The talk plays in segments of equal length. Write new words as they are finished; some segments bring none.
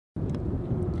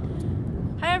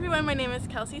everyone, my name is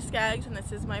Kelsey Skaggs and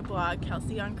this is my blog,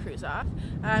 Kelsey on Cruise Off.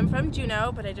 I'm from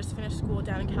Juneau, but I just finished school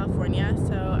down in California,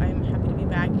 so I'm happy to be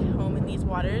back home in these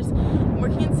waters. I'm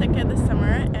working in Sitka this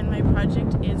summer and my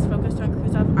project is focused on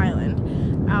Cruise Off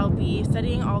Island. I'll be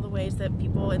studying all the ways that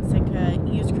people in Sitka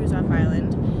use Cruise Off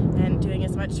Island and doing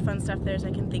as much fun stuff there as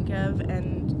I can think of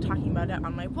and talking about it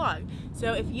on my blog.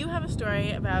 So if you have a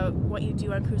story about what you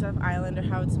do on Cruise Off Island or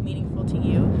how it's meaningful to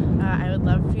you, I would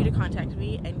love for you to contact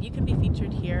me and you can be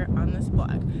featured here on this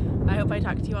blog. I hope I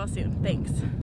talk to you all soon. Thanks.